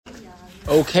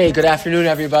Okay, good afternoon,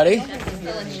 everybody.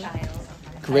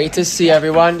 Great to see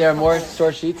everyone. There are more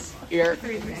short sheets here.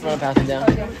 I'm going to pass them down.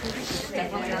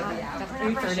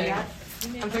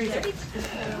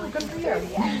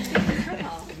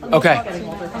 Okay.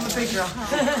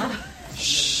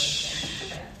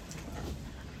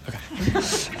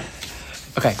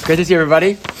 Okay, great to see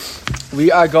everybody.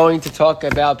 We are going to talk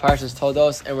about Parshas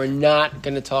Toldos, and we're not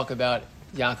going to talk about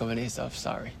Yaakov and Esav.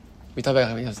 Sorry. We talk about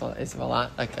Yaakov and Esav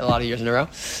a lot of years in a row.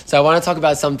 So I want to talk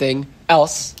about something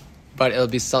else, but it'll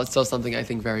be still something I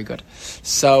think very good.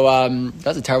 So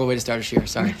that's a terrible way to start a shir.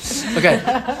 Sorry. Okay.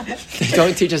 They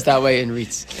don't teach us that way in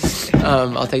REITs.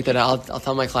 I'll take that. I'll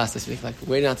tell my class this week,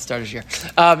 way not to start a shir.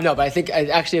 No, but I think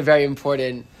actually a very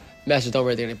important message. Don't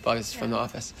worry, they're going to bug us from the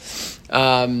office.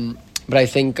 But I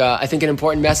think an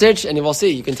important message, and we'll see.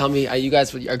 You can tell me, you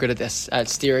guys are good at this, at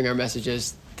steering our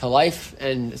messages to life,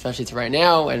 and especially to right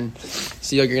now, and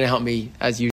so you're going to help me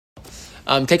as usual.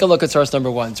 Take a look at source number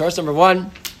one. Source number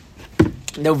one,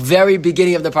 the very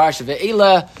beginning of the parsha.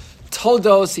 Ve'ela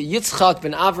Toldos Yitzchak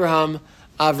ben Avraham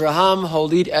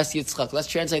holid es Yitzchak. Let's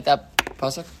translate that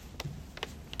pasuk.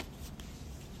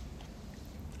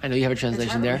 I know you have a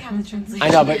translation there. I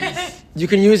know, but you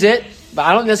can use it. But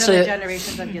I don't necessarily. These are the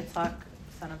generations of Yitzchak,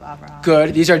 son of Avraham.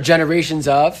 Good. These are generations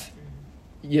of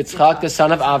Yitzchak, the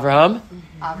son of Avraham.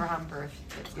 Avraham birthed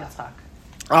Yitzchak.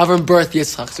 Avraham birthed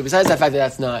Yitzchak. So besides that fact that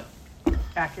that's not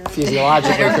accurate,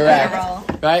 physiologically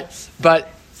correct, right? But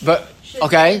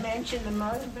okay. Should they mention the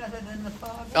mother rather than the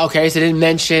father? Okay, so they didn't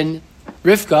mention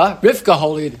Rivka. Rivka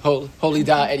holy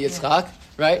da et Yitzchak,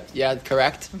 right? Yeah,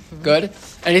 correct. Mm-hmm. Good.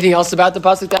 Anything else about the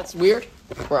pasuk that's weird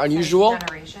or unusual?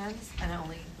 Generations, and it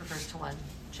only refers to one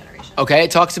generation. Okay,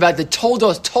 it talks about the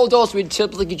Toldos. Toldos, we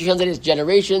typically get translated as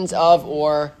generations of,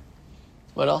 or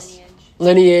what else?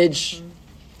 Lineage. Mm-hmm.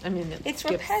 I mean, It's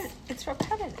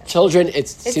repetitive. Children, it It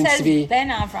seems says to be... Ben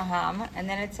Avraham, and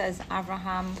then it says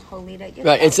Avraham Holida Yitzchak.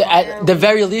 Right, it's at the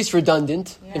very least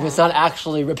redundant, if it's not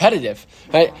actually repetitive.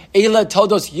 Right? Eila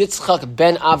Toldos Yitzchak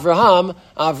ben Avraham,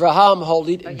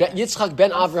 Holid... Yitzchak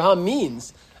ben Avraham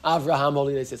means Avraham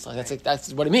Holid Yitzchak.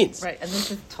 That's what it means. right, and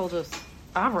this is Toldos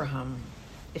Avraham.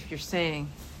 If you're saying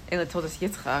Ela Toldos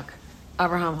Yitzchak,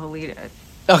 Avraham Holida.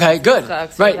 Okay, good. So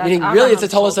right, that's meaning really it's a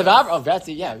Avraham Toldos of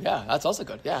Avraham. Oh, that's also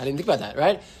good. Yeah, I didn't think about that,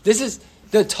 right? This is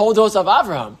the Toldos of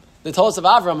Avraham. The Toldos of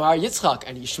Avraham are Yitzchak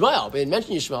and Yishmael. We didn't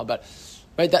mention Yishmael, but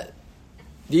right,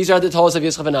 these are the Toldos of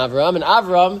Yitzchak and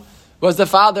Avraham was the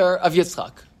father of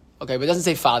Yitzchak. Okay, but it doesn't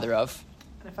say father of.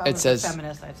 If I It was says- a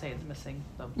feminist, I'd say it's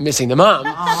Missing the mom.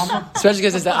 Especially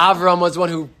because it's that Avraham was the one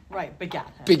who right, begat.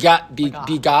 begot.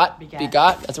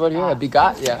 That's the word here.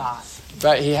 Begot. Yeah.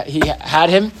 Right. He had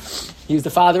him. He was the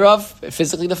father of,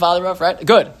 physically the father of. Right.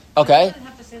 Good. Okay. You didn't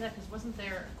have to say that because wasn't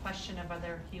there a question of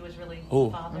whether he was really the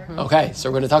father? Mm-hmm. Okay. So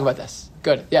we're going to talk about this.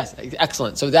 Good. Yes.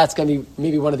 Excellent. So that's going to be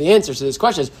maybe one of the answers to this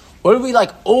question is what do we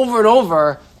like over and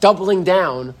over doubling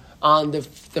down on the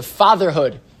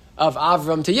fatherhood of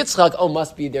Avram to Yitzchak? Oh,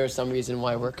 must be there's some reason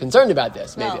why we're concerned about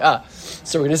this. Maybe.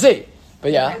 So we're going to see.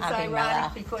 But yeah. It's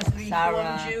ironic because the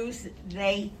Reform Jews,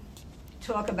 they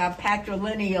talk about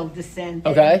patrilineal descent. They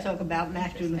Okay. don't talk about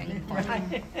matrilineal.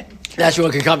 Right? That's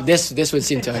what could come. This would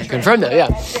seem to confirm that. Yeah.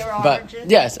 That's their But origin?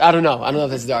 yes, I don't know. I don't know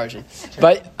if this is the origin.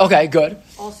 But okay, good.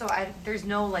 Also, there's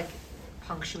no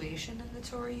punctuation in the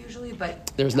Torah usually,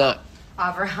 but There's not.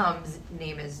 Avraham's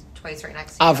name is twice right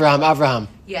next to each other. Avraham.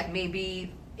 Yeah,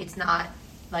 maybe it's not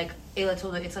like Ela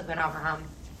Tolda Yitzchak ben Avraham,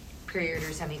 period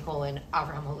or semicolon,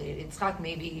 Avraham Holid Yitzchak.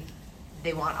 Maybe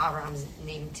they want Avraham's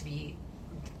name to be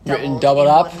Written doubled doubled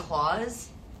in up? one clause,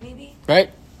 maybe.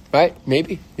 Right.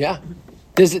 Maybe. Yeah.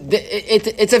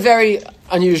 It's a very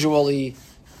unusually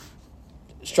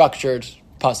structured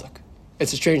pasuk.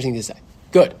 It's a strange thing to say.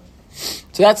 Good.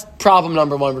 So that's problem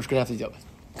number one, which we're going to have to deal with.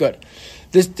 Good.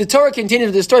 The Torah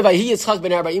continues the story by Yitzchak ben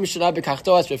Arba'im Shana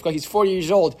b'kachto Rivka. He's 40 years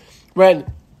old when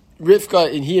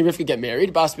he and Rivka get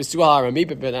married. Bas b'suha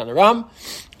harami ben Aram.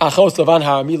 Achos Lavan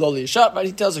harami lo liyishat. Right?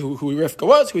 He tells her who Rivka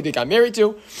was, who they got married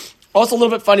to. Also a little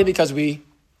bit funny because we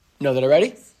know that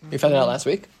already. We found it out last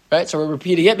week. Right? So we're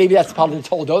repeating it. Maybe that's part of the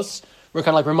Toldos. We're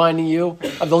kind of reminding you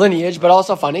of the lineage, but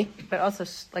also funny. But also,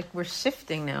 we're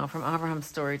shifting now from Abraham's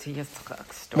story to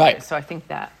Yitzchak's story. Right. So I think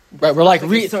that... Right, we're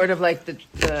it's sort of like the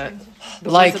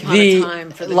like once upon a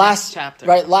time for the last next chapter.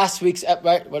 Right, last week's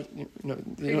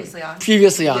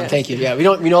previously on. Yes. Thank you. Yeah, we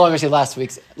no longer say last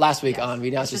week on.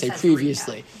 We now just say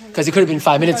previously because it could have been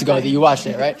 5 minutes ago that you watched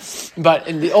it, right? But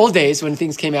in the old days when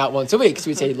things came out once a week, so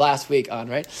we'd say last week on,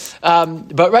 right?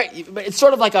 But it's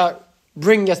sort of like a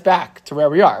bringing us back to where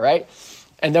we are, right?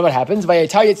 And then what happens?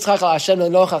 Vayetar Yitzchak al Hashem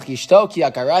lenochach yishto ki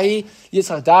akarahi.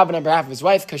 Yitzchak davened on behalf of his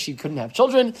wife because she couldn't have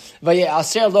children.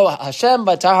 Vayeaser lo Hashem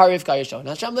batahar Rivka yishto. And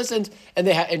Hashem listened,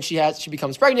 and she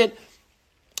becomes pregnant.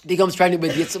 Becomes pregnant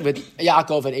with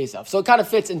Yaakov and Esav. So it kind of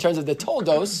fits in terms of the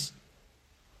Toldos,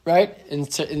 right? In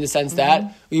the sense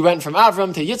that we went from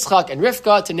Avram to Yitzchak and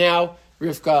Rivka to now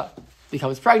Rivka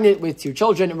becomes pregnant with 2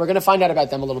 children, and we're going to find out about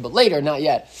them a little bit later, not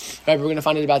yet. Right? We're going to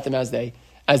find out about them as they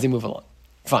move along.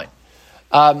 Fine.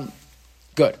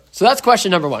 Good. So that's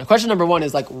question number 1. Question number 1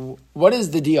 is like, what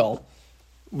is the deal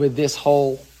with this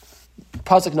whole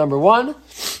pasuk number 1,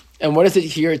 and what is it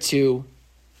here to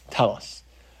tell us?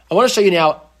 I want to show you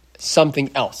now something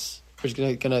else.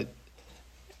 We're going to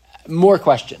more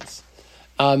questions,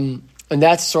 and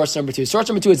that's source number 2. Source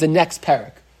number 2 is the next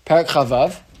parak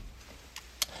Chavav,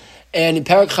 and in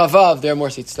parak Chavav there are more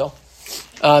seats still.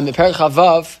 In parak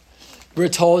Chavav, we're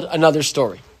told another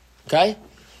story. Okay.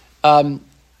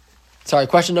 Sorry,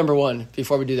 question number 1,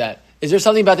 before we do that. Is there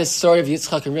something about this story of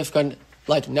Yitzchak and Rivka,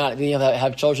 like not being able to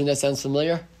have children, that sounds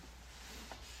familiar?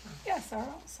 Yeah, Sarah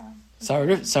also.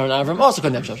 Sarah and Avram also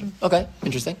couldn't have children. Okay,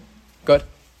 interesting. Good.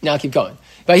 Now keep going.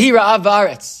 Vayhi ra'av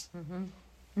ba'aretz.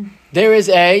 There is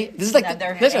this is like,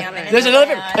 there's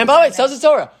another famine. And by the way, it tells the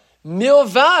Torah,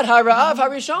 milvad ha'ra'av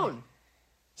ha'rishon.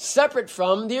 Separate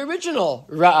from the original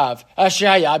ra'av. Asher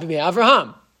haya b'mei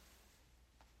Avraham.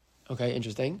 Okay,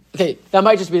 interesting. Okay, that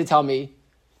might just be to tell me,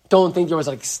 don't think there was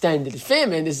an extended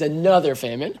famine. This is another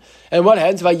famine. And what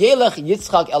happens? Vayelech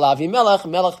Yitzchak el Avimelech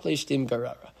melech Plishtim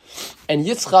Gerara. And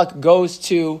Yitzchak goes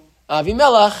to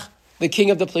Avimelech, the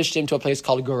king of the Plishtim, to a place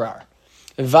called Gerar.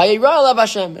 Vayera alav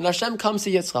Hashem, and Hashem comes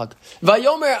to Yitzchak.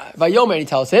 Vayomer, and he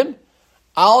tells him,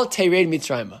 Al tered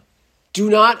Mitzrayim. Do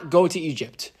not go to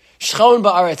Egypt. Shchon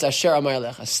ba'aretz asher amar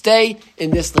lecha. Stay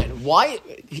in this land. Why?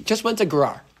 He just went to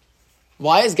Gerar.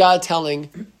 Why is God telling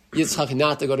Yitzchak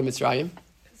not to go to Mitzrayim?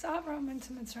 Because Avram went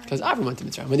to Mitzrayim. Because Avram went to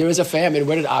Mitzrayim. When there was a famine,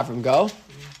 where did Avram go?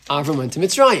 Avram went to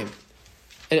Mitzrayim.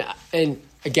 And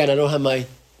again, I don't have my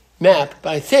map,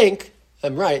 but I think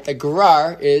I'm right, that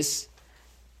Gerar is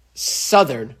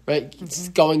southern, right? It's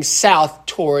going south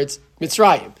towards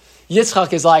Mitzrayim.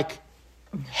 Yitzchak is like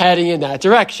heading in that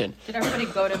direction. Did everybody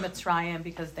go to Mitzrayim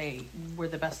because they were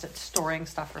the best at storing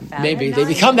stuff for famine? Maybe they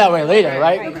become that way later,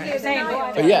 right?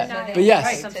 But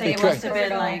yes, Something it must have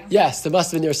been like. Yes, there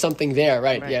must have been, there was something there,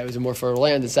 right? Yeah, it was more fertile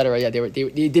land, etc. Yeah,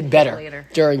 they did better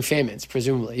during famines,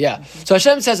 presumably. Yeah. So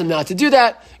Hashem says him not to do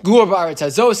that. Gur ba'aretz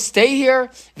hazos, stay here.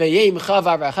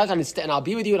 And I'll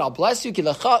be with you and I'll bless you. I'm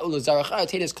going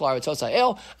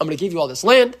to give you all this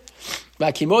land. And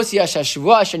I'll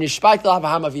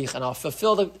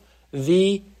fulfill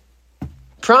the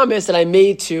promise that I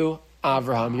made to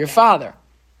Avraham, your father.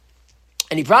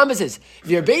 And he promises,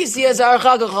 and I'm going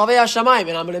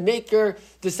to make your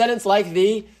descendants like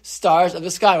the stars of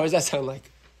the sky. What does that sound like?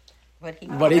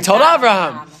 What he told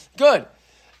Avraham. Good.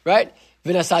 Right?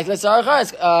 And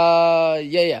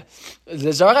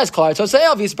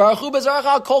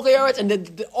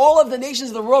all of the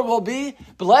nations of the world will be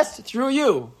blessed through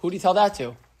you. Who did he tell that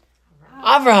to?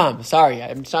 Avraham. Sorry,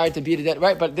 I'm sorry to beat it dead,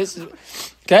 right? But this is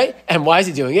okay. And why is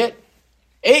he doing it?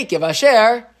 Eikev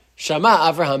asher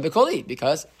shama Avraham b'koli,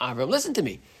 because Avraham listened to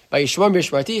me. Because Avraham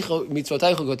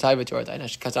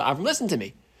listened to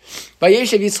me.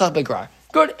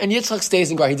 Good. And Yitzchak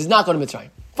stays in Gerar. He does not go to Mitzrayim.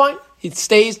 Fine. He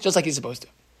stays just like he's supposed to.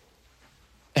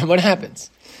 And what happens?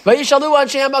 And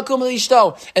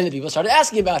the people started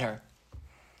asking about her.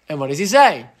 And what does he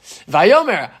say?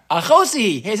 Vayomer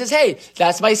achosi. He says, "Hey,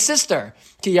 that's my sister."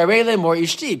 He's nervous about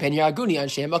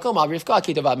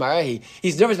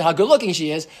how good looking she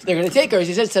is. They're going to take her.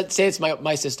 He says, "Say it's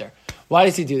my sister." Why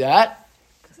does he do that?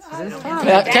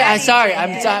 Okay, sorry,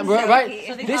 I'm right.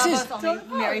 So this is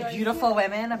marry beautiful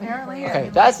women, apparently. Okay,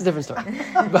 that's a different story.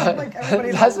 But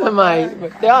that's what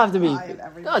they all have to be.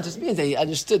 No, it just means they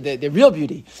understood their real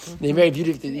beauty. They're very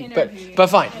beautiful, but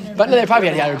fine. But no, they probably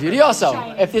had outer beauty also.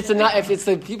 If it's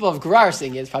the people of Gerar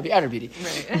singing, it's probably outer beauty.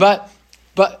 But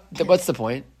what's the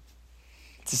point?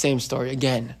 It's the same story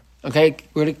again. Okay,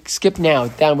 we're gonna skip now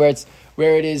down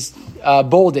where it is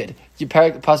bolded.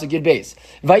 Pasuk Yud Beis.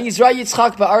 Vayizra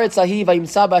Yitzchak ba'aretz ahi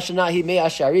vayimsa b'ashana mei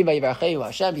asharim vayivarchehu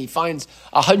Hashem. He finds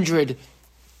 100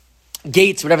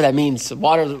 gates, whatever that means,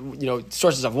 water,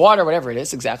 sources of water, whatever it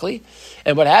is, exactly.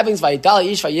 And what happens?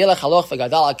 Vayidal ish vayelech haloch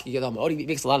v'gadal. He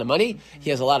makes a lot of money.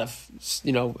 He has a lot of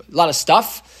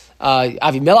stuff.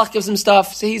 Avimelech gives him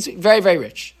stuff, so he's very, very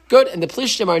rich. Good. And the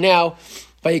Plishtim are now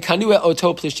vayikanu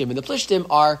oto Plishtim, and the Plishtim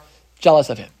are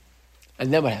jealous of him.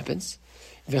 And then what happens?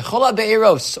 V'chola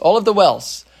be'eros, all of the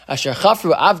wells, asher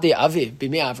chafru avdei aviv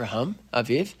b'mei Avraham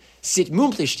aviv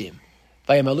sitmum Plishtim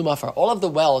All of the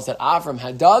wells that Avram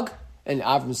had dug and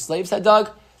Avram's slaves had dug,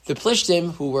 the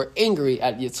Plishtim, who were angry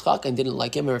at Yitzchak and didn't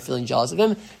like him and were feeling jealous of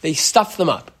him, they stuffed them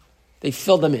up. They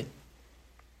filled them in.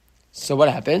 So what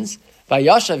happens?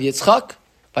 Vayashav Yitzchak,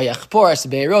 vayachpor es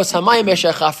be'eros hamayim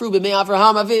esher chafru b'mei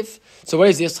Avraham aviv. So what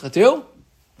does Yitzchak do?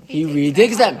 He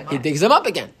redigs them. He digs them up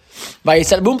again.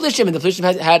 Vayisat bum Plishtim, and the Plishtim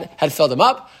had filled them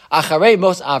up. Acharei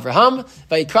mos Avraham,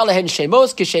 vayikra lehen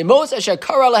shemos, k'shemos esher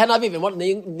kara lehen aviv. And what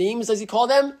names does he call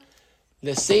them?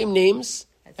 The same names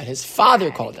that his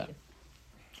father called them.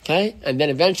 Okay? And then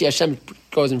eventually Hashem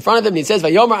goes in front of him and he says,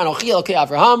 Vayomer anochi elokei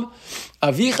Avraham,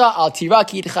 avicha al tira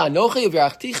ki itcha anochi,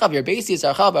 uvirachticha v'yarbesi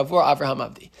yisarcha b'avur Avraham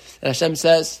avdi. And Hashem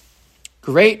says,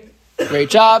 great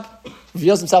job.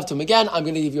 Reveals himself to him again. I'm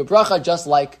going to give you a bracha just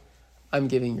like I'm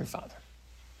giving your father.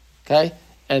 Okay?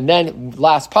 And then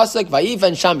last pasuk,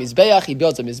 Vayivan sham mizbeach, he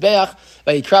builds a mizbeach,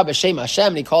 Vayikra b'shem Hashem,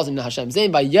 and he calls him to Hashem's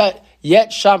name,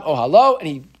 Vayet sham ohalo, and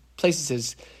he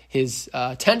places his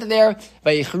tent there,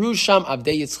 Vayichru sham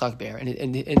abdei Yitzchak be'er, and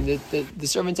the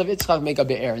servants of Yitzchak make a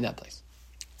be'er in that place.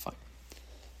 Fine.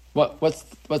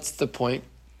 What's the point,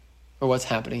 or what's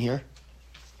happening here?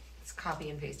 It's copy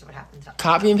and paste of what happened to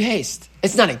Copy and paste.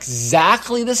 It's not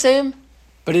exactly the same,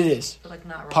 but it is like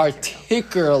not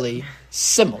particularly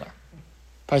similar.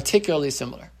 Particularly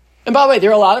similar. And by the way, there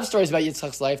are a lot of stories about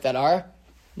Yitzchak's life that are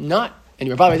not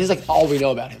anywhere. By the way, this is like all we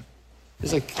know about him.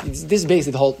 This is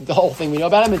basically the whole thing we know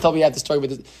about him until we had the story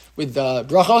with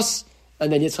Brachos,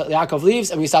 and then Yaakov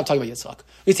leaves, and we stop talking about Yitzchak.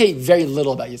 We say very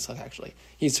little about Yitzchak, actually.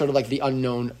 He's sort of like the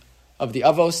unknown of the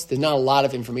Avos. There's not a lot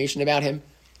of information about him.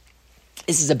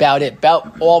 This is about it.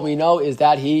 About all we know is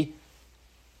that he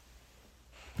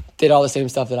did all the same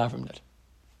stuff that Avram did.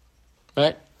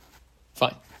 Right?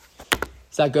 Fine.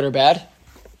 Is that good or bad?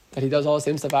 That he does all the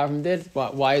same stuff Avram did?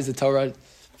 Why is the Torah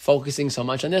focusing so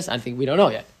much on this? I think we don't know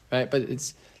yet, right? But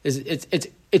it's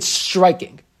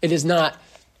striking. It is not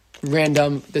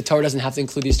random. The Torah doesn't have to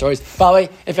include these stories. By the way,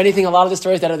 if anything, a lot of the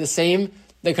stories that are the same,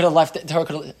 they could have left.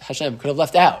 Hashem could have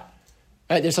left out.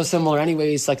 Right? They're so similar,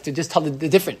 anyways. Like to just tell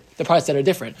the parts that are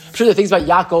different. I'm sure there are things about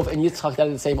Yaakov and Yitzchak that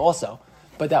are the same also,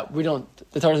 but that we don't.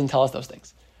 The Torah doesn't tell us those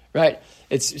things, right?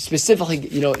 It's specifically,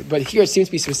 but here it seems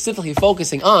to be specifically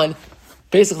focusing on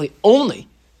basically only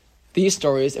these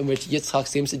stories in which Yitzchak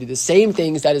seems to do the same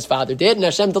things that his father did, and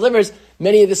Hashem delivers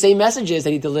many of the same messages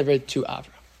that he delivered to Avram.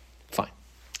 Fine.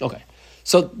 Okay.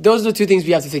 So those are the two things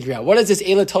we have to figure out. What is this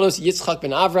Eila Toldos Yitzchak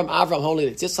ben Avram, holy,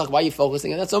 it's Yitzchak, why are you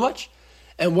focusing on that so much?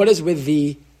 And what is with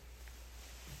the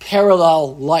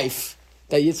parallel life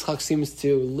that Yitzchak seems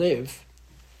to live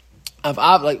with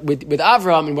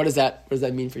Avram, and what does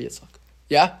that mean for Yitzchak?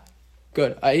 Yeah?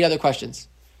 Good. Any other questions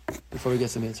before we get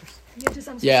some answers?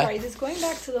 I'm sorry. Just going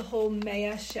back to the whole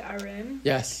Meah She'arim.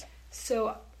 Yes.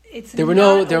 So it's there were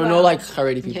no like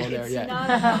Haredi people there yet.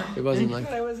 It wasn't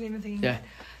like I wasn't even thinking. Yeah.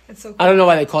 It's so cool. I don't know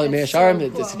why they call it Meah She'arim.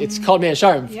 So cool. It's called Meah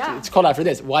She'arim. Yeah. It's called after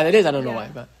this. Why that is, I don't know why.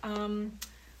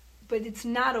 But it's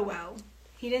not a well.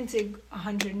 He didn't dig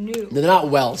 100 new. They're not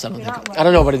wells. I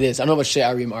don't know what it is. I don't know what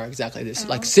She'arim are exactly. This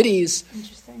like cities.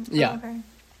 Interesting. Yeah. Okay.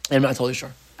 I'm not totally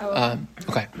sure. Oh,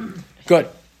 okay. Good.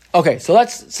 Okay, so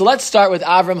let's start with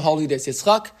Avram Holides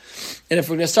Yitzchak, and if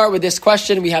we're going to start with this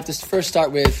question, we have to first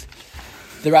start with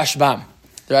the Rashbam.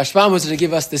 The Rashbam was going to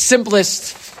give us the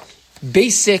simplest,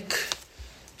 basic,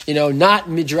 not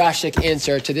midrashic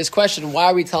answer to this question. Why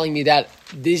are we telling me that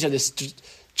these are the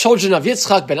children of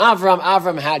Yitzchak ben Avram?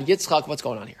 Avram had Yitzchak. What's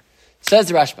going on here? Says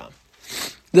the Rashbam.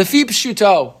 Lefi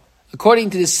pshuto, according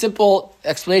to the simple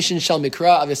explanation shel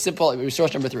mikra of a simple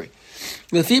resource number 3.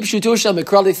 Lefi pshuto shel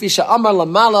mikra lefi she'amar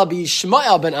lamala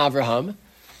b'Yishmael ben Avraham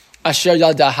asher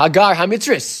yalda Hagar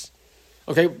hamitzris.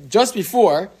 Okay, just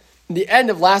before the end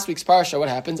of last week's parsha, what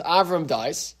happens? Avram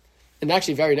dies, and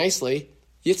actually very nicely,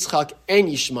 Yitzchak and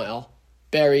Yishmael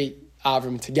bury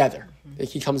Avram together. Like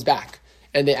he comes back.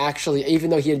 And they actually, even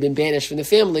though he had been banished from the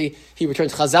family, he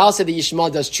returns. Chazal said that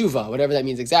Yishmael does tshuva, whatever that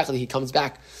means exactly. He comes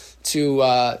back to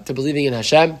believing in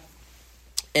Hashem.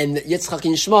 And Yitzchak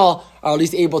and Yishmael are at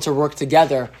least able to work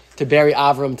together to bury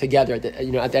Avram together at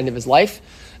the end of his life.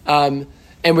 And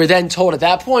we're then told at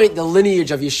that point the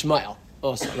lineage of Yishmael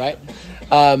also, right?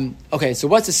 Okay, so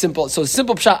what's the simple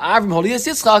pshat, Avram Holidas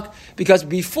Yitzchak, because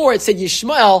before it said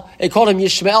Yishmael, it called him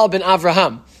Yishmael ben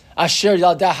Avraham. Asher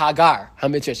Yalda Hagar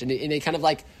Hamitrish, and they kind of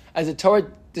like, as the Torah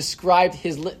described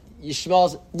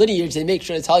Yishmael's lineage, they make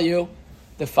sure to tell you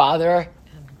the father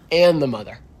and the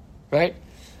mother, right?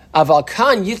 Aval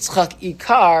kan Yitzchak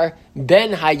Ikar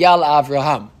ben Hayal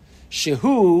Avraham,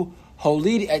 shehu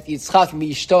holid et Yitzchak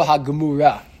mishto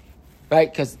hagemura,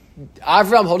 right? Because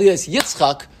Avram holides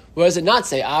Yitzchak, where does it not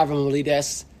say Avram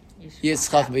holides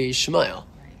Yitzchak v'Yishmael?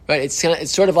 right?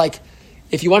 It's sort of like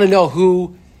if you want to know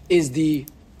who is the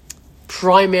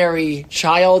primary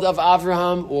child of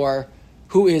Avraham or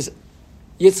who is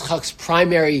Yitzchak's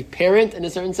primary parent in a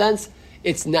certain sense,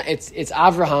 it's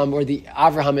Avraham or the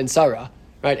Avraham and Sarah,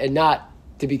 right? And not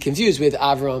to be confused with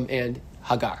Avraham and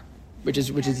Hagar, which is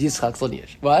Yitzchak's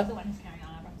lineage. What? The one who's carrying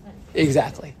on Abraham's legacy.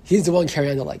 Exactly. He's the one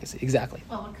carrying on the legacy. Exactly.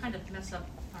 Well, it would kind of mess up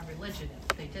our religion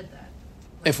if they did that.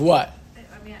 If what?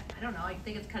 I mean, I don't know. I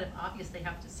think it's kind of obvious they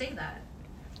have to say that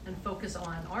and focus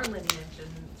on our lineage. And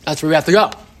That's where we have to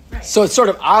go. Right. So it's sort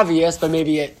of obvious, but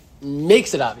maybe it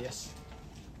makes it obvious.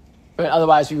 Right?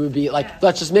 Otherwise, we would be like,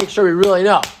 let's just make sure we really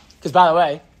know. Because by the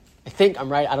way, I think I'm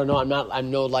right. I don't know.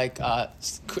 I'm no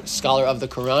scholar of the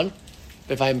Quran.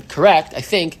 But if I'm correct, I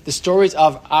think the stories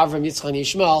of Avram, Yitzchak, and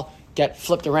Yishmael get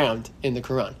flipped around in the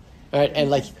Quran. Right? And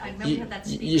like I remember we had that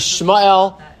speaker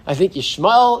Yishmael, that. I think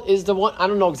Yishmael is the one. I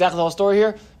don't know exactly the whole story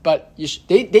here, but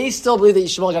they still believe that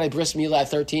Yishmael got a bris milah at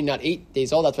 13, not 8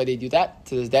 days old. That's why they do that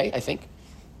to this day, I think.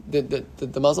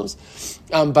 The Muslims,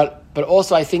 but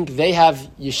also I think they have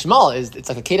Yishmael it's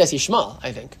like a Kedas Yishmael,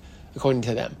 I think, according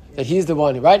to them, that he's the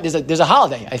one, right? There's a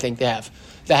holiday I think they have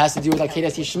that has to do with like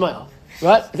Kedas Yishmael,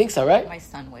 right? I think so, right? My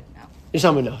son would know. Your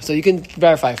son would know, so you can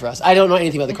verify for us. I don't know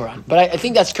anything about the Quran, but I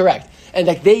think that's correct, and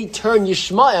like they turn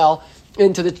Yishmael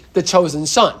into the chosen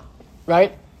son,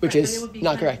 right? Which Right, is but it would be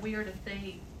not kind correct. of weird if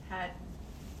they had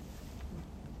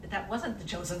that wasn't the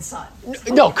chosen son.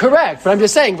 No, correct. But I'm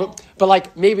just saying. But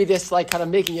like maybe this like kind of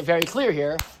making it very clear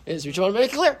here is we just want to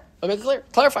make it clear. I'll make it clear.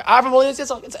 Clarify. Avram Holid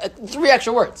Yitzchak. It's 3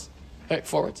 extra words. Right,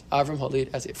 4 words. Avram Holid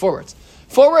as 4 words.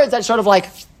 4 words that sort of like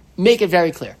make it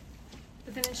very clear.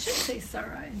 But then it should say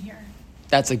Sarah in here.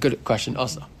 That's a good question,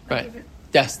 also. Right. Like if it-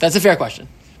 Yes, that's a fair question.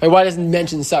 Right, why doesn't it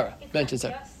mention Sarah? It's Mention not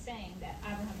Sarah. just saying that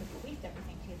Abraham bequeathed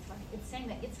everything to Yitzchak. It's saying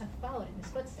that Yitzchak followed in his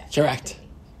footsteps. Correct.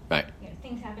 Right. You know,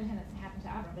 things happened to him that happened to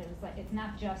Abraham, but it was like it's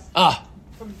not just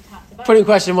from top to bottom. Putting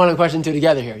question 1 and question 2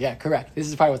 together here. Yeah, correct. This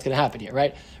is probably what's going to happen here,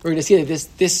 right? We're going to see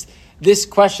that this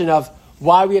question of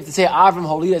why we have to say Avram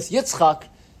Holidas Yitzchak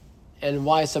and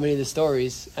why so many of the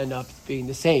stories end up being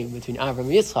the same between Avram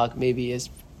and Yitzchak, maybe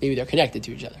they're connected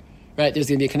to each other, right? There's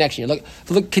going to be a connection here.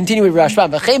 Look, continue with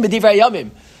Rashbam. V'chein b'divrei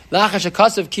yamim, la'achar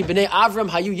shekasav ki b'nei Avram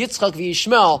hayu Yitzchak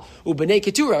v'Yishmael u'b'nei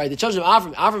Keturah. Right, the children of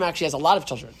Avram. Avram actually has a lot of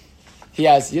children. He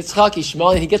has Yitzchak,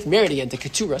 Yishmael, and he gets married again to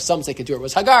Keturah. Some say Keturah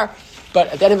was Hagar, but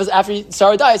at the end of after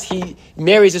Sarah dies, he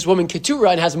marries this woman Keturah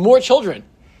and has more children.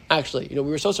 Actually, we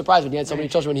were so surprised when he had so many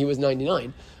children when he was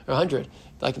 99 or 100.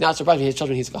 Like, not surprised when he has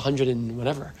children, he's like 100 and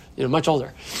whatever, much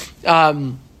older.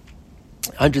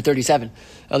 137,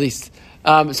 at least.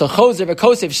 So, Choser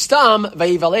v'kosev stam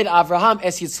vayivaled Avraham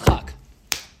es Yitzchak.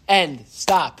 End.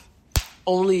 Stop.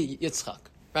 Only Yitzchak.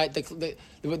 Right?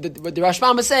 What the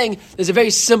Rashbam is saying, there's a very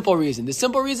simple reason. The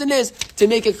simple reason is to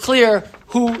make it clear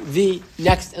who the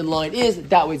next in line is.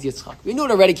 That was Yitzchak. We knew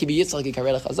it already. Ki Yitzchak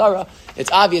yikarei Chazara.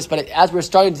 It's obvious, but as we're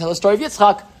starting to tell the story of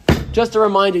Yitzchak, just a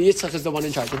reminder, Yitzchak is the one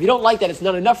in charge. If you don't like that, it's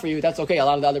not enough for you. That's okay. A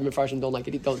lot of the other Mefarshim don't like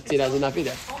it. Don't see it as enough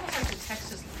either. Almost like the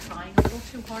text is trying a little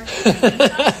too hard.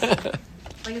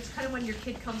 Like it's kind of when your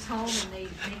kid comes home and they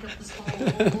make up this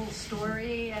whole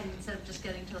story and instead of just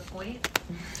getting to the point.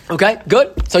 Okay,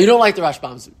 good. So you don't like the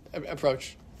Rashbam's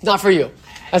approach. It's not for you.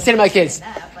 I say to my kids,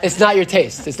 it's not your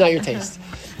taste. It's not your taste.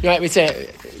 Right? We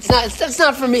say it's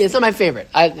not for me. It's not my favorite.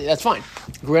 That's fine.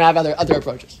 We're gonna have other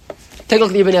approaches. Take a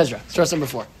look at Ibn Ezra, source number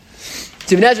 4.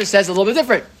 So Ibn Ezra says a little bit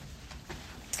different.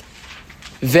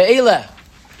 Ve'ela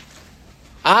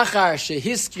achar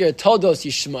shehiskir Toldos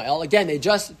Yishmael. Again, they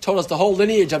just told us the whole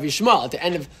lineage of Yishmael at the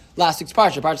end of last week's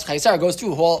parsha. Parshas Chaisar goes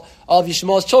through who all of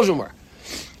Yishmael's children were.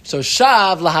 So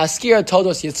Shav lahaskir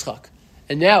Toldos Yitzchak,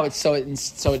 and now it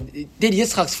did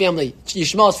Yitzchak's family,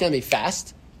 Yishmael's family,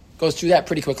 fast? Goes through that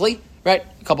pretty quickly, right?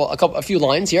 A few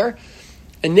lines here,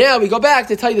 and now we go back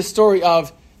to tell you the story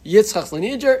of Yitzchak's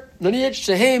lineage,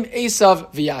 Shehem,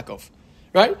 Esav, v'Yakov,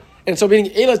 right? And so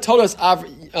meaning Ela Toldos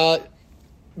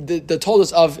the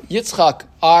Toldos of Yitzchak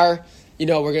are, we're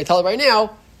going to tell it right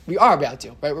now. We are about to,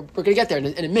 right? We're going to get there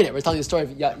in a minute. We're telling the story of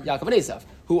Yaakov and Esav,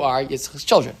 who are Yitzchak's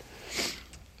children.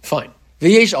 Fine.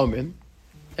 V'yesh omrim,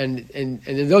 and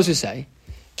then those who say,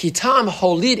 Kitam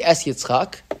holid es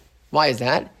Yitzchak. Why is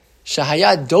that?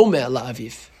 Shahaya dome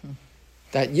la'aviv.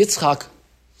 That Yitzchak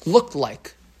looked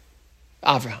like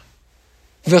Avraham.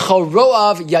 V'chol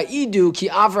ro'av ya'idu ki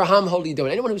Avraham holido.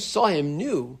 And anyone who saw him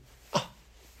knew,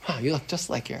 wow, you look just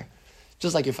like your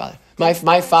father.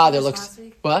 My father looks. Last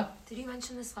week? What? Did you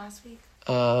mention this last week?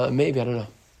 Maybe, I don't know.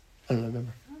 I don't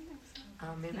remember.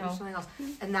 Maybe there's something else.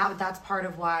 And that's part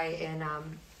of why in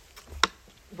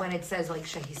when it says like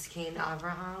Shehiskin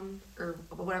Avraham or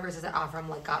whatever it says that Avraham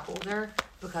like got older,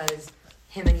 because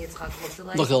him and Yitzchak looked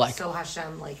alike. Look alike. So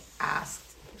Hashem asked.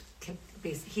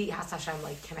 He asked Hashem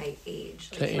can I age?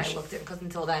 Can I look different? Because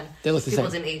until then, they look the people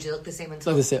same. didn't age. They looked the same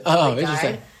until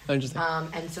Interesting. Interesting.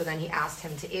 And so then he asked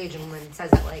him to age, and when it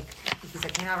says that he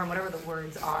said King Avram, whatever the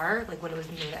words are, when it was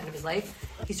near the end of his life,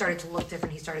 he started to look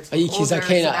different. He started to look older,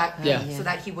 so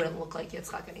that he wouldn't look like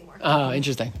Yitzchak anymore. Oh,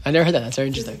 interesting. I never heard that. That's very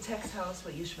interesting. Does the text tell us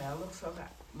what Yishmael looks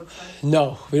like?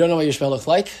 No, we don't know what Yishmael looked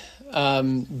like,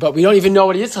 but we don't even know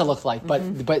what Yitzchak looked like.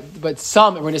 But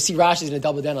some, we're going to see Rashi's going to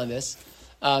double down on this.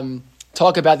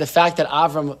 Talk about the fact that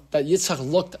Yitzchak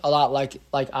looked a lot like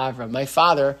Avram. My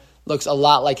father looks a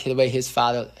lot like the way his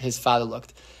father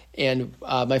looked. And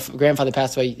my grandfather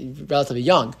passed away relatively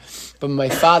young. But my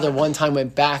father one time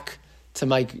went back to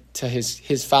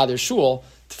his father's shul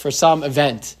for some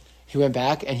event. He went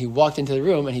back and he walked into the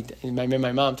room and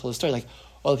my mom told the story,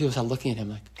 all the people started looking at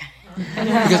him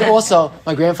because also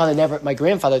my grandfather died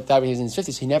when he was in his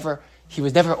 50s, so he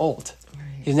was never old.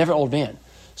 He was never an old man.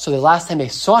 So the last time they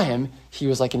saw him, he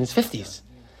was in his 50s.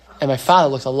 And my father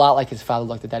looks a lot like his father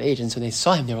looked at that age. And so they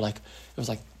saw him, they were it was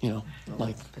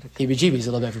heebie-jeebies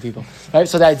a little bit for people. Right?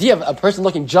 So the idea of a person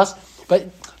looking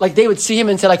but they would see him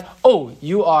and say oh,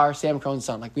 you are Sam Crone's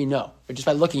son. We know. Just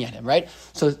by looking at him, right?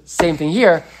 So same thing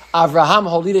here. Avraham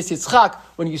Holidas Yitzchak,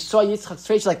 when you saw Yitzchak's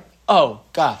face, you're oh,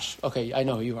 gosh, okay, I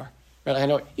know who you are. Right? I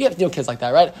know, you have kids like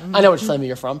that, right? I know which family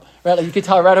you're from, right? You can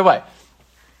tell right away.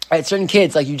 Right, certain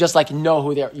kids, you just know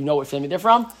who you know what family they're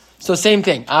from. So same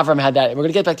thing. Avram had that. We're going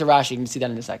to get back to Rashi. You can see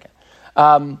that in a second.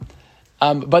 But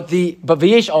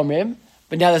v'yesh omrim.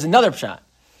 But now there's another pshat.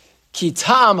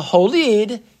 Kitam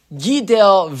holid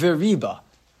gidel v'riba.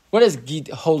 What is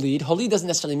holid? Holid doesn't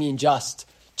necessarily mean just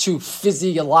to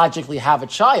physiologically have a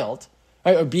child,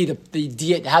 right, or have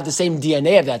the same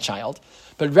DNA of that child,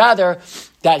 but rather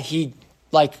that he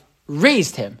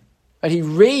raised him. Right, he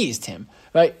raised him.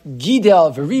 Right,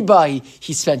 Gidel v'riba,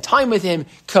 he spent time with him.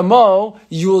 Kamo,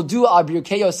 you will do al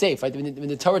birkei Yosef. Right, when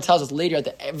the Torah tells us later at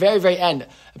the very, very end,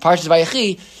 Parshas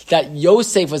Vayechi, that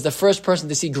Yosef was the first person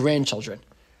to see grandchildren.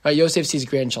 Right, Yosef sees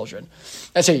grandchildren.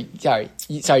 Sorry,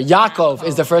 Yaakov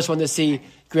is the first one to see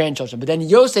grandchildren. But then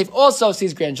Yosef also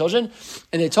sees grandchildren,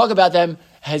 and they talk about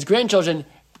his grandchildren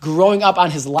growing up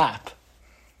on his lap.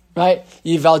 Right?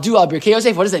 Yivaldu al birkei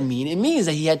Yosef. What does that mean? It means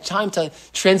that he had time to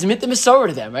transmit the Masorah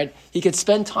to them, right? He could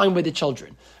spend time with the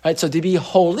children, right? So to be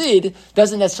holid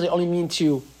doesn't necessarily only mean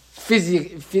to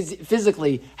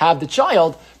physically have the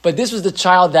child, but this was the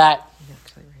child that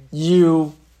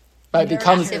you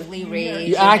becomes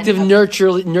you active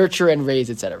nurture and raise,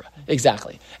 etc.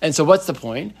 Exactly. And so what's the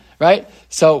point, right?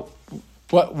 So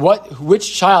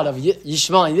which child of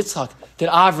Yishmael and Yitzchak did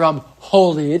Avram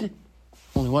holid?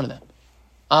 Only one of them.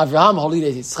 Avraham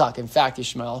holides Yitzchak. In fact,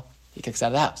 Yishmael, he kicks out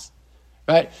of the house.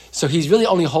 Right? So he's really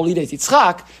only holides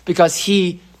Yitzchak because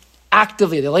he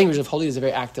actively, the language of holid is a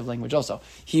very active language also.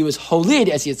 He was holid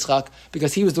as Yitzchak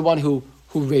because he was the one who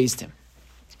raised him.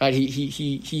 Right?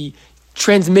 He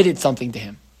transmitted something to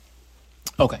him.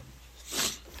 Okay.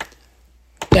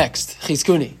 Next,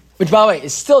 Chizkuni. Which, by the way,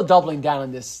 is still doubling down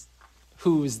on this,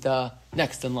 who's the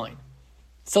next in line.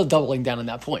 Still doubling down on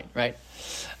that point, right?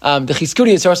 The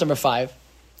Chizkuni in source number 5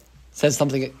 says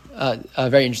something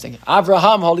very interesting.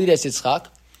 Avraham holides Yitzchak.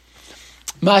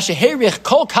 Masheherich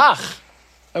kol kach.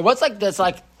 What's this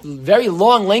very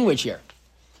long language here?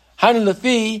 Hanu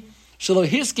lefi shelo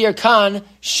hiskir kan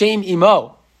shem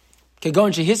imo.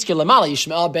 Kegon shehiskir lamala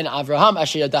Yishmael ben Avraham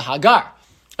asher yada Hagar.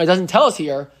 It doesn't tell us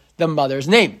here the mother's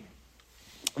name.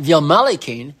 V'yel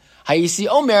malekin hayisi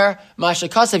omer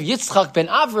mashakasav Yitzchak ben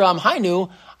Avraham hainu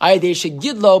ayadei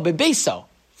shegidlo bebeso.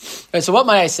 So what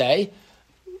might I say?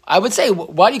 I would say,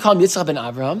 why do you call him Yitzchak ben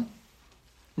Avraham?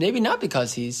 Maybe not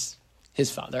because he's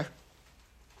his father.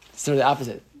 It's sort of the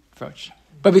opposite approach.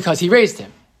 But because he raised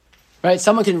him. Right?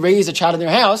 Someone can raise a child in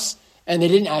their house and they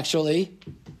didn't actually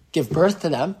give birth to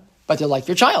them, but they're like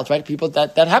your child, right? People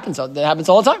that happens all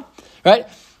the time. Right?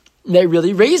 And they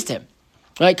really raised him.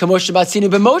 Right? Kamoshe batzinu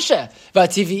b'Moshe.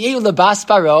 V'ativi'eu lebas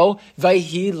paro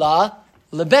v'hi la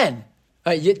leben.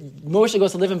 Right? Moshe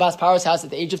goes to live in Bas Paro's house at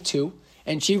the age of 2,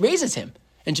 and she raises him,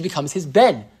 and she becomes his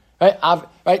ben. Right?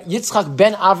 Yitzchak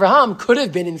ben Avraham could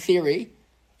have been, in theory,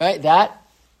 right, that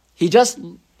he was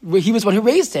one who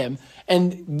raised him,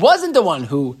 and wasn't the one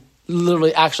who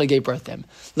literally actually gave birth to him.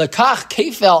 Lekach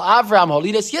kefel Avraham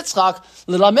holidas Yitzchak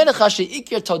l'lamedecha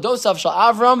she'ikir todosav shel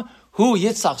Avram hu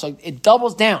Yitzchak. So it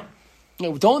doubles down.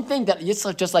 Don't think that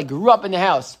Yitzchak just grew up in the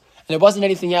house, and there wasn't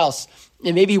anything else.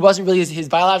 And maybe he wasn't really his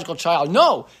biological child.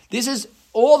 No, this is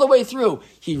all the way through.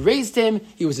 He raised him.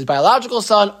 He was his biological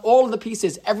son. All of the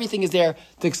pieces, everything is there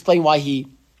to explain why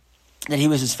that he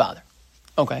was his father.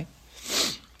 Okay.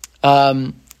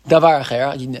 Davar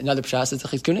acher, another pshat says the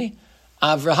Chizkuni.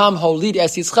 Avraham holid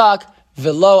es Yitzchak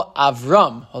velo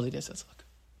Avram holid es Yitzchak.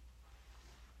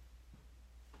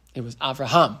 It was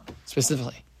Avraham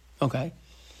specifically. Okay.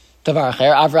 Davar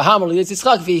acher, Avraham holid es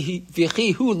Yitzchak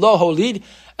v'chi hu lo holid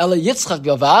ela Yitzchak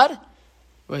bilvad.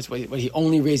 What he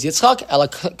only raised Yitzchak. Ela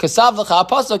kasav l'cha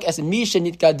pasuk es mi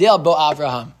shenitgadel bo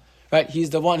Avraham. Right. He's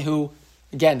the one who,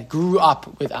 again, grew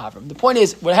up with Avram. The point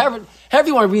is, however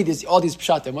you want to read all these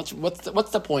pshatim,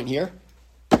 what's the point here?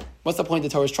 What's the point the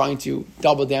Torah is trying to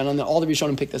double down on? All the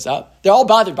Rishonim pick this up. They're all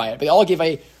bothered by it, but they all give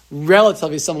a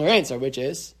relatively similar answer, which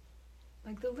is?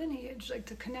 Like the lineage, like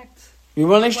to connect. We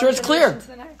want to make sure it's clear. We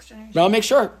want to make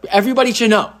sure. Everybody should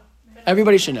know.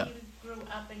 Everybody should know. He grew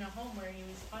up in a home where he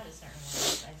was taught a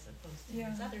certain way, I suppose. Yeah.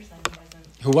 His other son wasn't.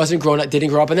 Who wasn't didn't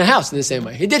grow up in the house in the same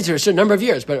way. He did for a certain number of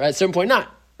years, but at a certain point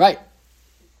not. Right.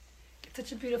 It's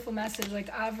such a beautiful message. Like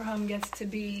Avraham gets to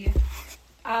be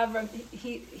Avram.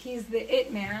 He's the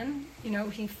it man.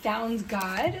 He found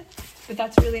God, but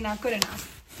that's really not good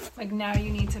enough. Like now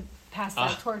you need to pass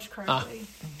that torch correctly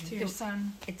to your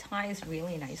son. It ties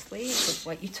really nicely with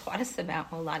what you taught us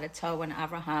about Moladato and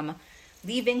Avraham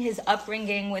leaving his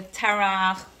upbringing with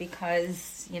Terach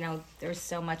because there's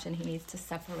so much and he needs to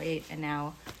separate, and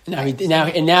now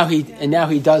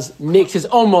he does makes his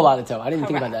own moladato. I didn't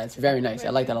think about that. It's very nice.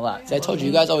 I like that a lot. See, I told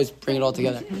you guys always bring it all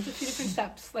together. It's a few different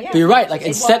steps. But you're right. Like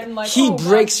instead, he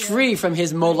breaks free from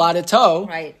his moladato,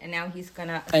 right? And now he's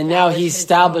gonna. And now he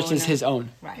establishes his own.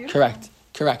 Right. Correct.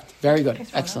 Very good.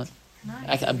 Excellent.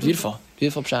 Nice.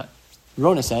 Beautiful shot.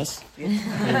 Rona says.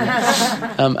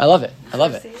 I love it.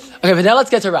 Okay, but now let's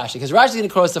get to Rashi, because Rashi is going to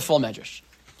quote us the full medrash.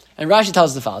 And Rashi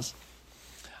tells us the follows.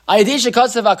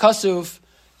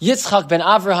 Yitzchak ben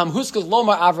Avraham, Huskal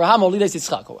Lomar Avraham, Olides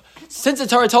Yitzchak. Since the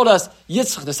Torah told us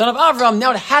Yitzchak, the son of Avraham, now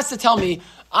it has to tell me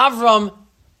Avram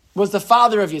was the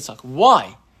father of Yitzchak.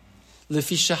 Why?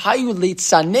 Lefishahayu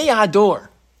leitzanei hador.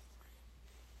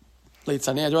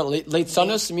 Leitzanei hador.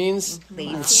 Leitzanos means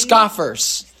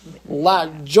scoffers,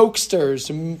 jokesters,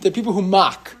 the people who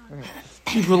mock,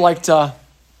 people who like to,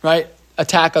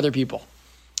 attack other people.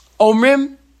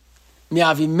 Omrim. They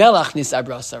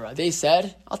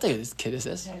said, I'll tell you who this kid is.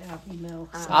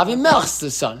 Avimelech's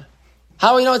the son.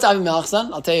 How do you know it's Avimelech's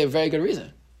son? I'll tell you a very good reason.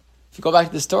 If you go back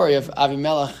to the story of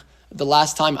Avimelech, the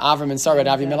last time Avram and Sarah at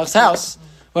Avimelech's house,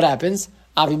 what happens?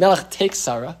 Avimelech takes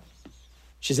Sarah.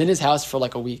 She's in his house for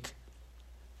like a week.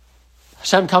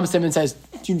 Hashem comes to him and says,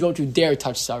 don't you dare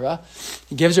touch Sarah.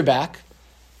 He gives her back.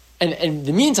 And in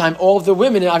the meantime, all of the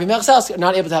women in Avimelech's house are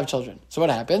not able to have children. So what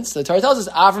happens? So the Torah tells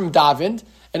us Avram davened,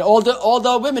 and all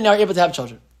the women are able to have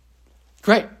children.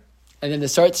 Great. And then the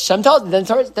Torah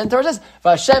says,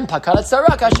 Vashem pakarat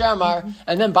Sarah kasher amar.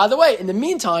 And then, by the way, in the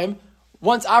meantime,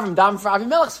 once Avram davened for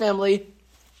Avimelech's family,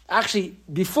 actually,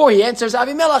 before he answers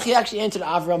Avimelech, he actually answered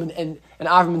Avram, and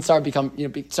Avram and Sarah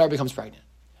Sarah becomes pregnant.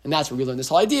 And that's where we learn this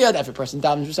whole idea that if a person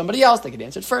davens for somebody else, they get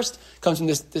answered first. It comes from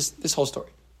this whole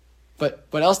story. But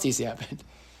what else do you see happen?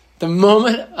 The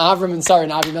moment Avram and Sarah in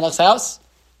Avimelech's house,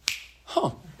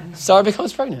 Sarah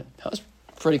becomes pregnant. That was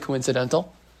pretty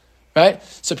coincidental, right?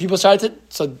 So people started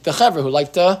so the chevra who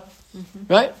like to,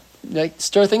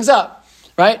 stir things up,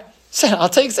 right? So I'll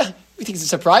tell you exactly. You think it's a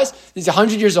surprise? He's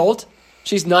 100 years old.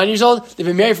 She's 9 years old. They've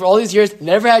been married for all these years,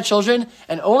 never had children,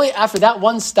 and only after that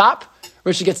one stop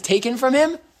where she gets taken from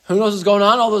him, who knows what's going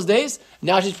on all those days?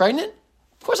 Now she's pregnant.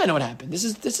 Of course I know what happened. This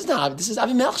is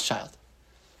Avimelech's child.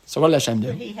 So what did Hashem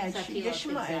do? He has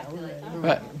Ishmael.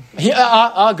 Right.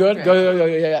 Good.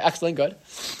 Yeah, excellent, good.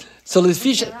 So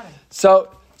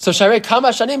Sharei Kama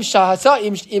Shanim Shahasa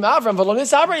Im Avram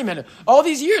V'Lonis Avram. All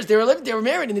these years they were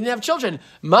married and they didn't have children.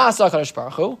 Ma'asa Kadosh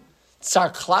Baruch Hu Tsar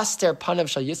Klaster Panav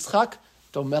Shal Yitzchak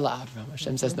Domela Avram.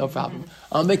 Hashem says no problem.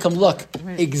 I'll make him look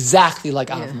exactly like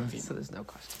Avram Avinu. So there's no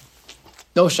question.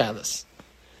 No shalas.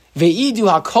 Ve'idu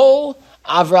Hakol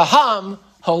Avraham.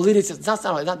 It's not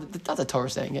the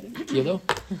Torah saying it.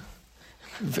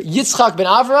 Yitzchak ben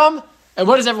Avram, and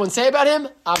what does everyone say about him?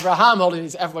 Avraham,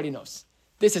 everybody knows.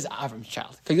 This is Avram's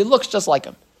child, because he looks just like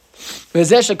him. And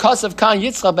if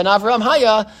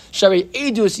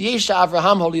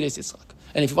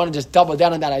you want to just double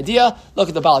down on that idea, look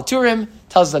at the Balaturim,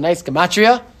 tells us a nice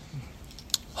gematria.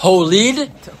 Holid,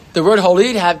 the word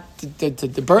Holid,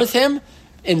 to birth him,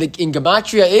 in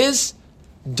gematria is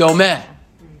domeh.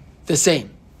 The same.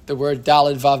 The word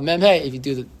Daled Vav Mem Hey. If you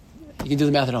can do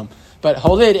the math at home. But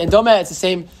Holid and Domeh, it's the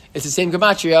same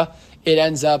gematria. It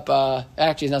ends up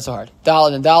actually it's not so hard.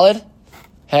 Daled and Daled,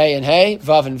 Hey and Hey,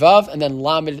 Vav and Vav, and then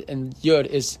Lamed and Yud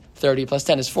is 30 plus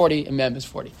 10 is 40, and Mem is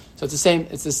 40. So it's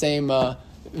the same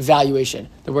valuation.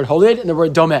 The word holid and the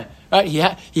word domeh. Right?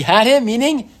 He had him,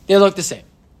 meaning they look the same.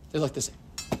 They look the same.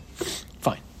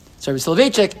 Fine. So Rabbi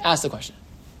Soloveitchik asked the question.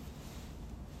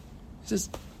 He says,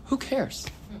 who cares?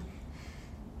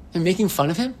 And making fun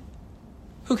of him?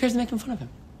 Who cares making fun of him?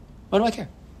 Why do I care?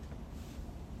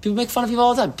 People make fun of people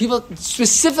all the time. People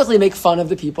specifically make fun of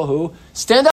the people who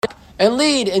stand up and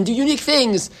lead and do unique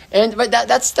things. And right,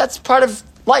 that's part of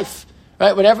life.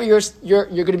 Right? Whenever you're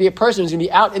going to be a person who's going to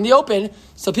be out in the open,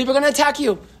 so people are going to attack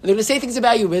you. And they're going to say things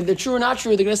about you. Whether they're true or not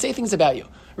true, they're going to say things about you.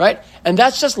 Right? And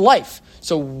that's just life.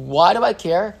 So why do I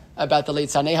care about the late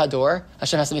Sanei Hador?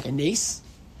 Hashem has to make a nace.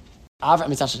 I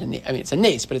mean, it's not just it's a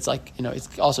nace, but it's like,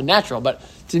 it's also natural. But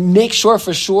to make sure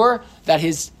for sure that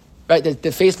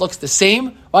the face looks the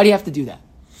same, why do you have to do that?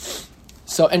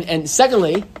 So, and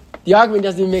secondly, the argument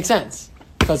doesn't even make sense.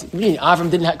 Because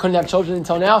Avram couldn't have children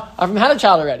until now. Avram had a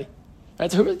child already.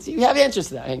 Right? So you have answers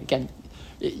to that. And again,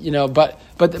 but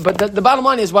the bottom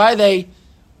line is, what are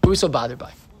we so bothered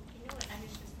by? What, I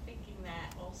was just thinking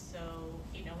that also,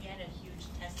 he had a huge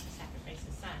test to sacrifice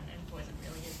his son, and it wasn't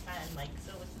really his son,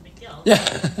 so what's the big deal? Yeah.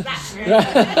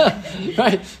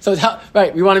 Right. So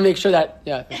we want to make sure that,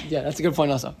 that's a good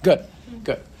point also. Good.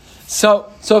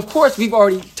 So of course, we've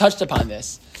already touched upon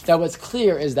this, that what's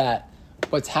clear is that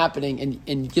what's happening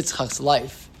in Yitzchak's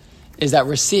life is that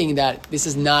we're seeing that this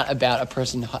is not about a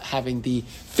person having the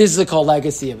physical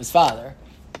legacy of his father.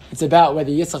 It's about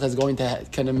whether Yitzchak is going to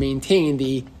kind of maintain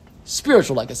the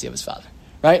spiritual legacy of his father.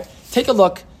 Right? Take a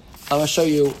look. I want to show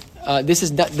you. This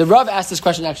is the Rav asked this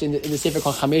question actually in the Sefer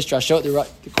called Chamesh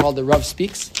Drashot, called the Rav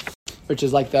Speaks, which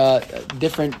is like the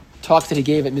different talks that he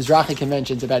gave at Mizrahi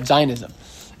conventions about Zionism.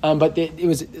 But it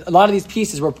was a lot of these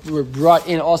pieces were brought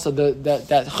in also that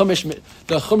Chumash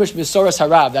Misoras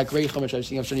Harav, that great Chumash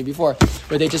I've shown you before,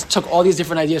 where they just took all these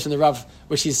different ideas from the Rav,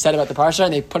 which he said about the Parsha,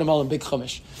 and they put them all in big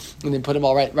Chumash, and they put them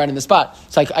all right in the spot.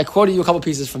 So I quoted you a couple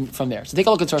pieces from there. So take a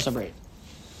look at source number 8.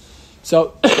 So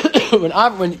when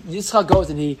Yitzchak goes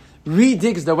and he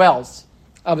redigs the wells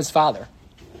of his father,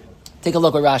 take a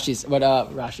look what Rabbi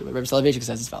Soloveitchik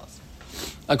says as follows.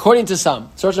 According to some,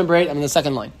 source number 8, I'm in the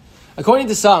second line. According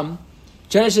to some,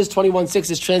 Genesis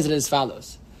 21:6 is translated as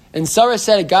follows. And Sarah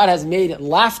said, God has made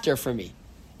laughter for me.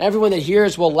 Everyone that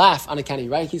hears will laugh on account of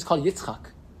you, right? He's called Yitzchak.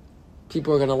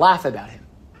 People are going to laugh about him.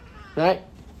 Right?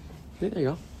 There you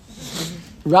go.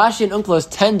 Rashi and Unklos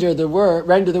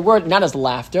render the word not as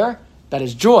laughter, but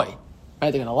as joy.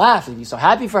 Right? They're going to laugh. They'll be so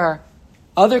happy for her.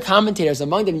 Other commentators,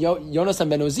 among them Yonasan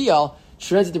ben Uziel,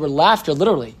 translated the word laughter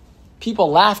literally.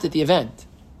 People laughed at the event.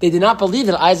 They did not believe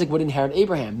that Isaac would inherit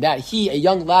Abraham, that he, a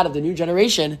young lad of the new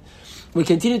generation, would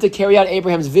continue to carry out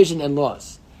Abraham's vision and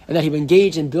laws, and that he would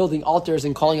engage in building altars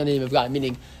and calling on the name of God.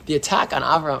 Meaning, the attack on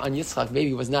Abraham, on Yitzchak,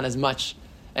 maybe was not as much.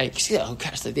 They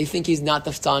think he's not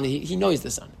the son. He knows he's the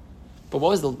son. But what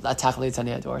was the attack on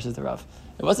Leitzanei Hador, says the Rav?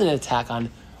 It wasn't an attack on,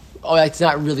 it's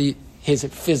not really his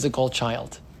physical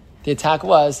child. The attack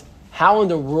was, how in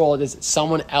the world is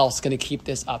someone else going to keep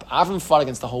this up? Abraham fought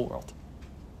against the whole world.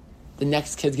 The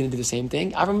next kid's going to do the same thing.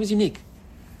 Abraham was unique.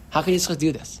 How can Yitzchak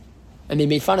do this? And they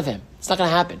made fun of him. It's not going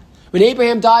to happen. When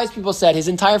Abraham dies, people said, his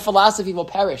entire philosophy will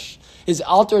perish. His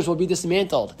altars will be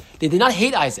dismantled. They did not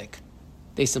hate Isaac.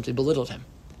 They simply belittled him.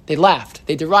 They laughed.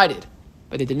 They derided.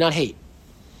 But they did not hate.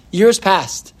 Years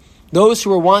passed. Those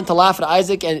who were wont to laugh at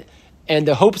Isaac and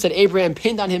the hopes that Abraham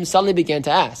pinned on him suddenly began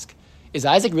to ask, is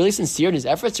Isaac really sincere in his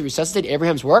efforts to resuscitate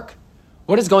Abraham's work?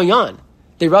 What is going on?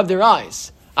 They rubbed their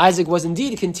eyes. Isaac was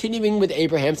indeed continuing with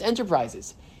Abraham's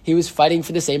enterprises. He was fighting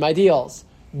for the same ideals,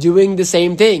 doing the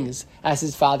same things as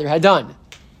his father had done.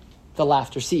 The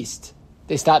laughter ceased.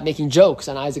 They stopped making jokes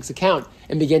on Isaac's account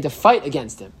and began to fight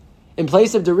against him. In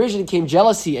place of derision came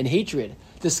jealousy and hatred.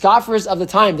 The scoffers of the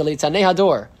time, the Leitzanei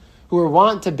Hador, who were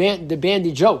wont to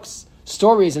bandy jokes,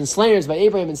 stories, and slanders by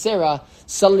Abraham and Sarah,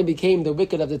 suddenly became the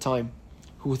wicked of the time,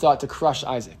 who thought to crush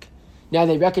Isaac. Now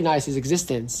they recognized his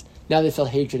existence. Now they felt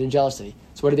hatred and jealousy.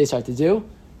 So what did they start to do?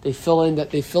 They fill in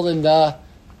the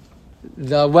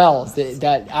wells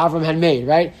that Avram had made,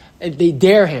 right? And they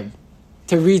dare him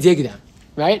to redig them,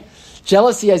 right?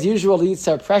 Jealousy, as usual, leads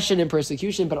to oppression and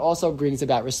persecution, but also brings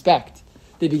about respect.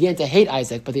 They began to hate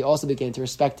Isaac, but they also began to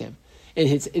respect him. In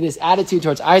his attitude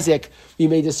towards Isaac, we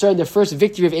may discern the first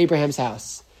victory of Abraham's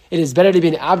house. It is better to be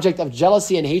an object of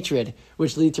jealousy and hatred,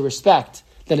 which lead to respect,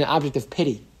 than an object of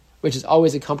pity, which is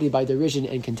always accompanied by derision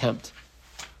and contempt.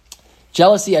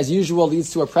 Jealousy, as usual,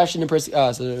 leads to oppression and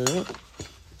persecution.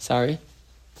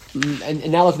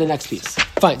 And now look at the next piece.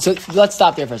 Fine, so let's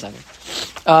stop there for a second.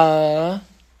 I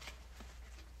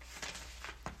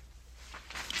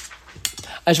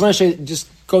just want to show you, just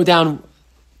go down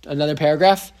another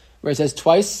paragraph where it says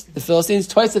twice the Philistines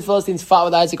fought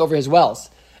with Isaac over his wells.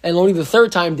 And only the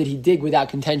third time did he dig without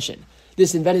contention.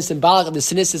 This event is symbolic of the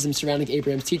cynicism surrounding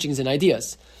Abraham's teachings and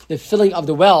ideas. The filling of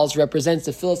the wells represents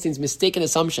the Philistines' mistaken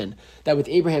assumption that with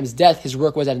Abraham's death, his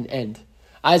work was at an end.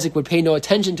 Isaac would pay no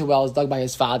attention to wells dug by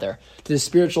his father, to the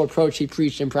spiritual approach he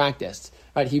preached and practiced.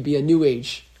 Right? He'd be a new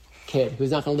age kid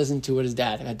who's not going to listen to what his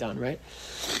dad had done, right?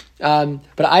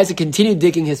 But Isaac continued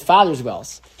digging his father's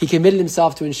wells. He committed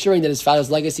himself to ensuring that his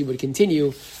father's legacy would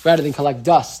continue rather than collect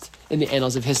dust in the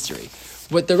annals of history.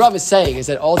 What the Rav is saying is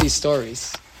that all these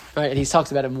stories, right, and he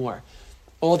talks about it more,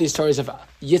 all these stories of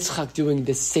Yitzchak doing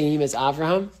the same as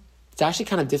Avraham, it's actually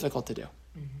kind of difficult to do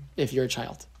if you're a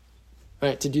child.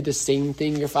 Right? To do the same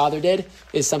thing your father did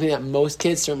is something that most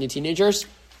kids, certainly teenagers,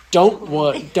 don't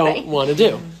want to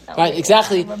do. Right?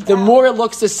 Exactly. The more it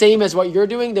looks the same as what you're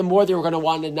doing, the more they're going to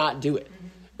want to not do it.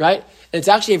 Right? And it's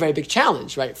actually a very big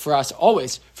challenge, right, for us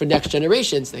always, for next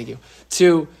generations, thank you,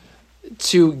 to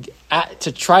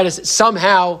try to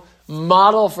somehow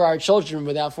model for our children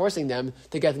without forcing them,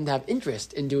 to get them to have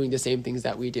interest in doing the same things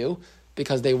that we do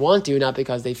because they want to, not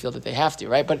because they feel that they have to,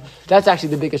 right? But that's actually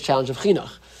the biggest challenge of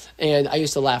chinuch. And I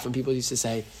used to laugh when people used to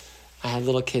say, I had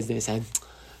little kids, and they said,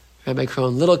 Rabbi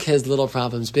Krohn, little kids, little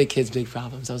problems, big kids, big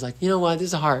problems. I was like, you know what,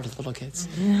 this is hard, little kids.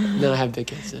 And then I have big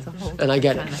kids, and I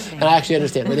get it. And I actually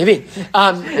understand what they mean.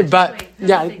 But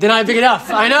yeah, they're not big enough.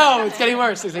 I know, it's getting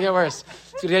worse. It's going to get worse.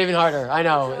 It's going to get even harder. I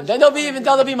know. And then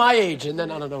they'll be my age, and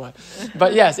then I don't know what.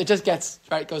 But yes, it just gets,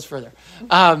 right, goes further.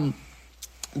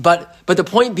 But the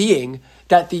point being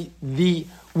that we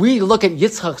look at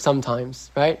Yitzchak sometimes,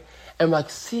 right? And we're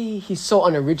like, see, he's so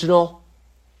unoriginal.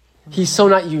 He's so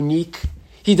not unique.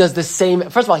 He does the same.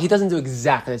 First of all, he doesn't do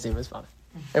exactly the same as his father.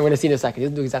 And we're going to see in a second. He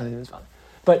doesn't do exactly the same as his father.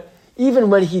 But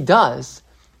even when he does,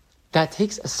 that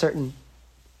takes a certain,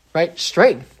 right,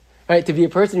 strength, right? To be a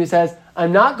person who says,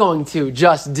 I'm not going to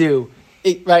just do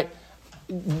it, right,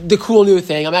 the cool new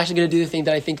thing. I'm actually going to do the thing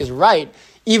that I think is right,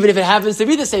 even if it happens to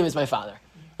be the same as my father,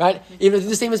 right? Even if it's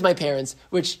the same as my parents,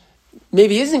 which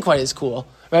maybe isn't quite as cool,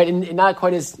 right? And not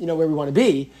quite as, where we want to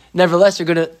be. Nevertheless, I'm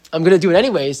going to do it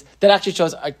anyways. That actually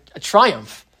shows a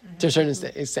triumph to a certain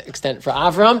extent for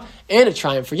Avram, and a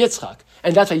triumph for Yitzchak.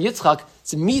 And that's why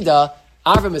Yitzchak's midah,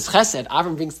 Avram is chesed.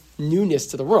 Avram brings newness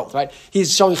to the world, right?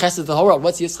 He's showing chesed to the whole world.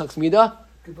 What's Yitzchak's midah?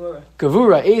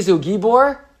 Gevura. Ezu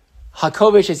gibor,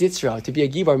 hakovesh es Yitzro. To be a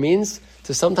gibor means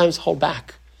to sometimes hold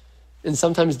back and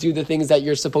sometimes do the things that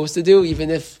you're supposed to do, even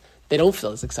if they don't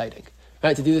feel as exciting,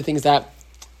 right? To do the things that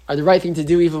are the right thing to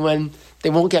do, even when they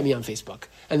won't get me on Facebook,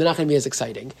 and they're not going to be as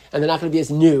exciting, and they're not going to be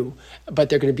as new, but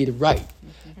they're going to be the right.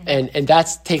 And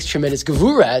that takes tremendous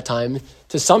gevura at times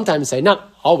to sometimes say,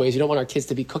 not always, you don't want our kids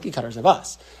to be cookie cutters of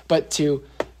us, but to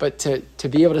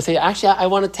be able to say, actually, I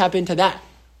want to tap into that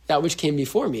which came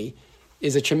before me,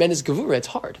 is a tremendous gevura. It's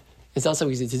hard. It's not so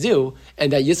easy to do,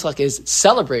 and that Yitzchak is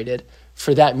celebrated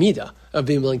for that midah of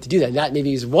being willing to do that. And that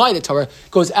maybe is why the Torah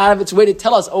goes out of its way to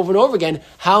tell us over and over again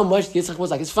how much Yitzchak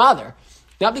was like his father.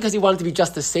 Not because he wanted to be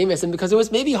just the same as him, because it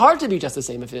was maybe hard to be just the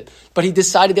same as it, but he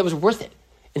decided that was worth it.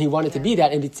 And he wanted to be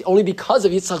that, and it's only because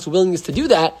of Yitzchak's willingness to do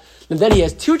that, and then he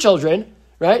has 2 children,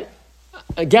 right?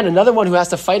 Again, another one who has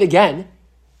to fight again,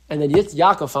 and then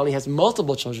Yaakov finally has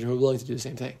multiple children who are willing to do the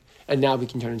same thing. And now we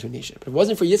can turn into a nation. But if it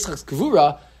wasn't for Yitzchak's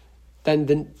gevura,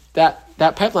 then that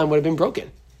pipeline would have been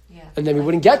broken. Yeah. And then we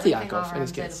wouldn't get to Yaakov and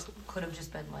his kids. Could have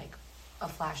just been like a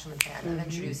flash in the pan of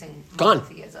introducing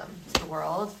monotheism to the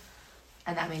world.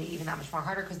 And that made it even that much more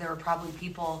harder, because there were probably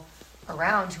people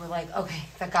around who were like, okay,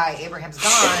 that guy Abraham's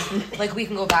gone, like we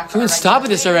can go back to our stop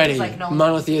with this already. Like, no,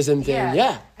 monotheism thing,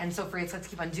 yeah. And so for us, let's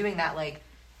keep on doing that,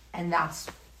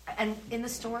 and in the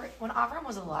story, when Avram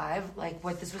was alive, like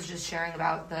what this was just sharing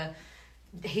about the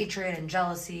hatred and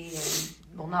jealousy and,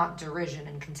 well, not derision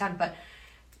and contempt, but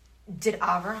did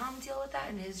Avraham deal with that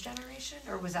in his generation,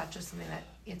 or was that just something that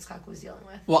Yitzchak was dealing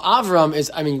with? Well, Avram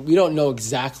is, we don't know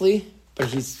exactly, but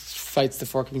he fights the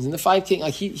 4 kings and the 5 kings.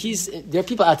 Like there are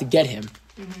people out to get him,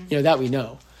 that we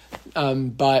know.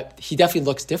 But he definitely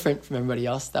looks different from everybody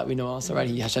else that we know also, right?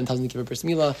 Hashem tells him to give a bris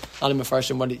milah. A lot of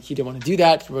Mefarshim, he didn't want to do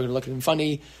that. We're going to look at him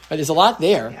funny. Right? There's a lot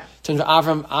there. In terms of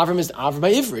Avram is Avram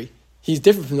by Ivri. He's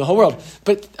different from the whole world.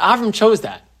 But Avram chose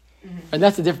that. And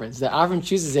that's the difference, that Avram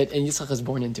chooses it and Yitzchak is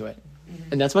born into it.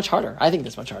 And that's much harder. I think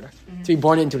that's much harder. To be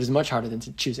born into it is much harder than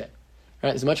to choose it.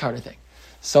 Right? It's a much harder thing.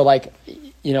 So I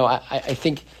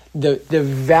think the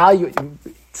value,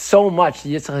 so much,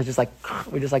 Yitzchak is just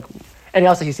and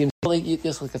also he seems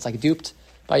Yitzchak gets duped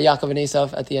by Yaakov and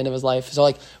Esav at the end of his life.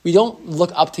 So we don't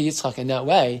look up to Yitzchak in that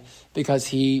way, because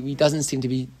he doesn't seem to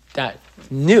be that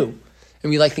new. And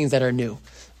we like things that are new.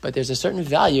 But there's a certain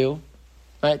value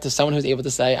right? To someone who's able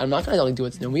to say, I'm not going to only do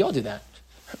what's new. We all do that.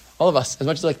 All of us, as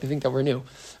much as we like to think that we're new.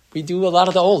 We do a lot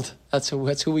of the old. That's who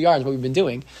we are, is what we've been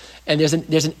doing. And there's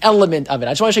an element of it.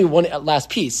 I just want to show you one last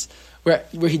piece where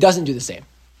he doesn't do the same.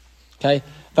 Okay?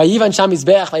 Vayivan sham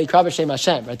mizbeach vayikra b'shem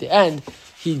Hashem. At the end,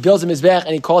 he builds a mizbeach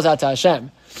and he calls out to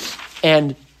Hashem.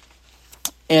 And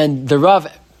the Rav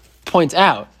points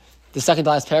out, the second to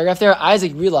last paragraph there,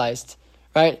 Isaac realized,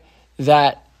 right,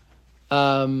 that it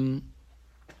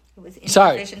was in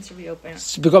position to reopen.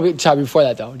 Before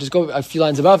that, though, just go a few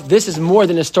lines above. This is more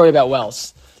than a story about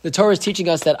wells. The Torah is teaching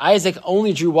us that Isaac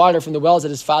only drew water from the wells that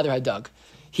his father had dug.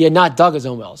 He had not dug his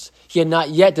own wells. He had not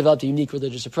yet developed a unique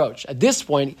religious approach. At this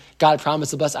point, God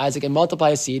promised to bless Isaac and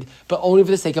multiply his seed, but only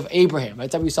for the sake of Abraham. Right?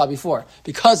 That's what we saw before.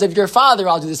 Because of your father,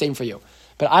 I'll do the same for you.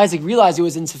 But Isaac realized it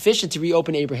was insufficient to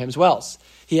reopen Abraham's wells.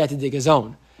 He had to dig his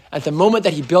own. At the moment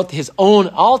that he built his own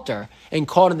altar and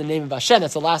called in the name of Hashem,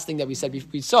 that's the last thing that we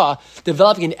saw,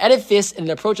 developing an edifice and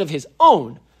an approach of his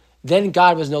own, then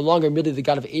God was no longer merely the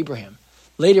God of Abraham.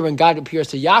 Later, when God appears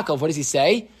to Yaakov, what does he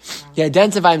say? He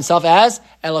identifies himself as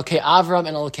Elokei Avram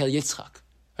and Elokei Yitzchak.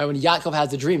 Right? When Yaakov has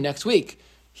the dream next week,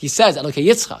 he says Elokei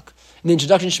Yitzchak. In the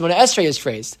introduction, Shemona Esrei is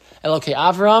phrased Elokei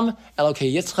Avram,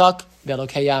 Elokei Yitzchak,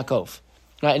 Elokei Yaakov.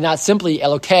 Right? And not simply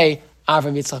Elokei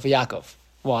Avram, Yitzchak, Yaakov.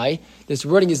 Why? This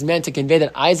wording is meant to convey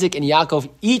that Isaac and Yaakov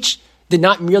each did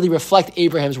not merely reflect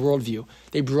Abraham's worldview.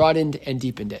 They broadened and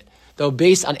deepened it. Though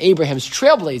based on Abraham's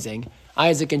trailblazing,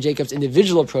 Isaac and Jacob's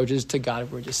individual approaches to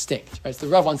God were distinct. Right? So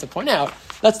the Rav wants to point out,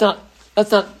 let's not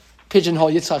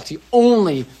pigeonhole Yitzchak to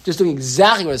only just doing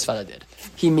exactly what his father did.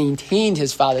 He maintained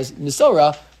his father's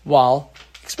Mesorah while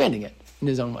expanding it in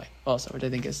his own way also, which I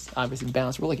think is obviously the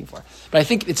balance we're looking for. But I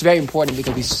think it's very important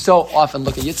because we so often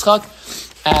look at Yitzchak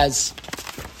as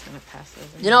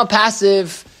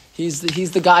passive. He's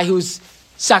the guy who's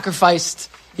sacrificed.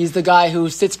 He's the guy who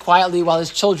sits quietly while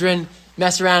his children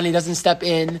mess around and he doesn't step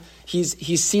in.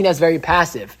 He's seen as very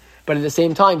passive. But at the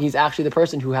same time, he's actually the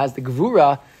person who has the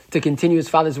gevura to continue his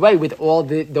father's way with all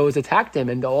those attacked him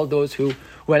and all those who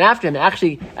went after him.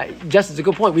 Actually, just as a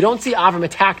good point, we don't see Avram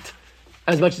attacked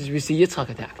as much as we see Yitzchak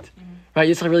attacked. Right?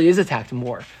 Yitzchak really is attacked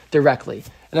more directly.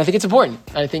 And I think it's important.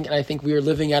 I think we are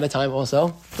living at a time also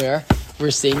where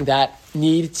we're seeing that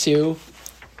need to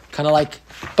kind of like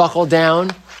buckle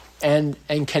down and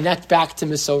connect back to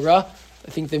Mesorah. I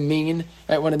think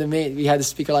one of the main, we had the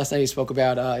speaker last night who spoke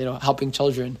about, helping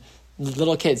children,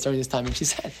 little kids during this time. And she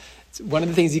said, it's one of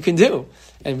the things you can do.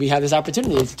 And we have this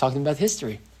opportunity to talk about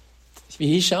history.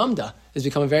 Vihi Shamda has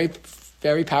become a very,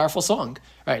 very powerful song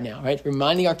right now, right?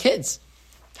 Reminding our kids.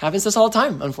 Happens to us all the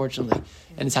time, unfortunately.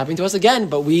 And it's happening to us again,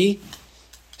 but we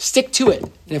stick to it.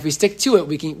 And if we stick to it,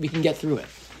 we can get through it.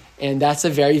 And that's a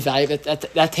very valuable,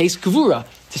 that takes gevura,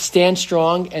 to stand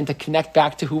strong and to connect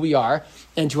back to who we are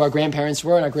and to our grandparents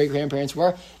were and our great-grandparents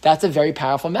were. That's a very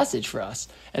powerful message for us.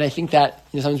 And I think that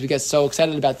sometimes we get so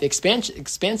excited about the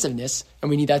expansiveness,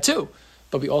 and we need that too.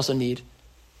 But we also need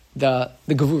the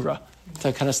gevura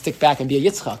to kind of stick back and be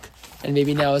a Yitzchak. And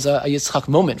maybe now is a Yitzchak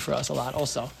moment for us a lot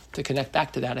also, to connect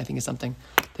back to that. I think is something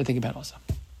to think about also.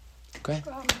 Okay?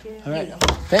 All right.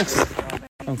 Thanks.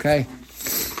 Okay.